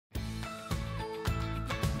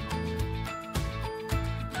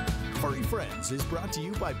Furry Friends is brought to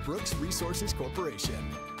you by Brooks Resources Corporation.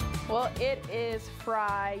 Well, it is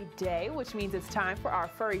Friday, which means it's time for our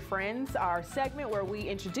Furry Friends, our segment where we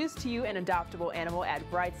introduce to you an adoptable animal at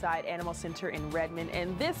Brightside Animal Center in Redmond.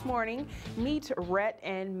 And this morning, meet Rhett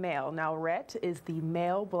and Mel. Now, Rhett is the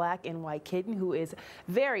male black and white kitten who is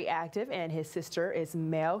very active, and his sister is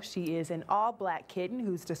Mel. She is an all-black kitten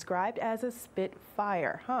who's described as a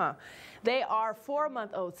Spitfire, They are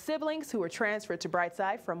 4-month-old siblings who were transferred to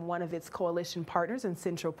Brightside from one of its coalition partners in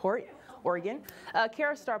Centralport, Oregon.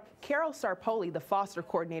 Carol Starpoli, the foster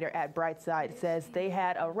coordinator at Brightside, says they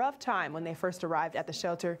had a rough time when they first arrived at the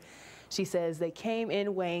shelter. She says they came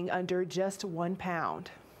in weighing under just 1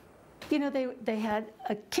 pound. You know, they had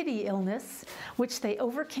a kitty illness, which they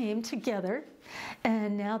overcame together,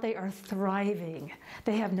 and now they are thriving.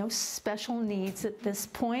 They have no special needs at this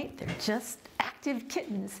point. They're just active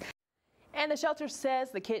kittens. And the shelter says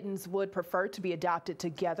the kittens would prefer to be adopted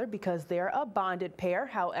together because they're a bonded pair.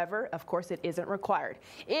 However, of course, it isn't required.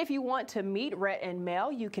 If you want to meet Rhett and Mel,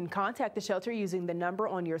 you can contact the shelter using the number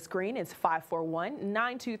on your screen. It's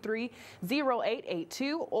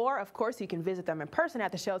 541-923-0882. Or, of course, you can visit them in person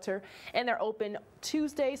at the shelter. And they're open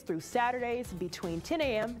Tuesdays through Saturdays between 10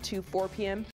 a.m. to 4 p.m.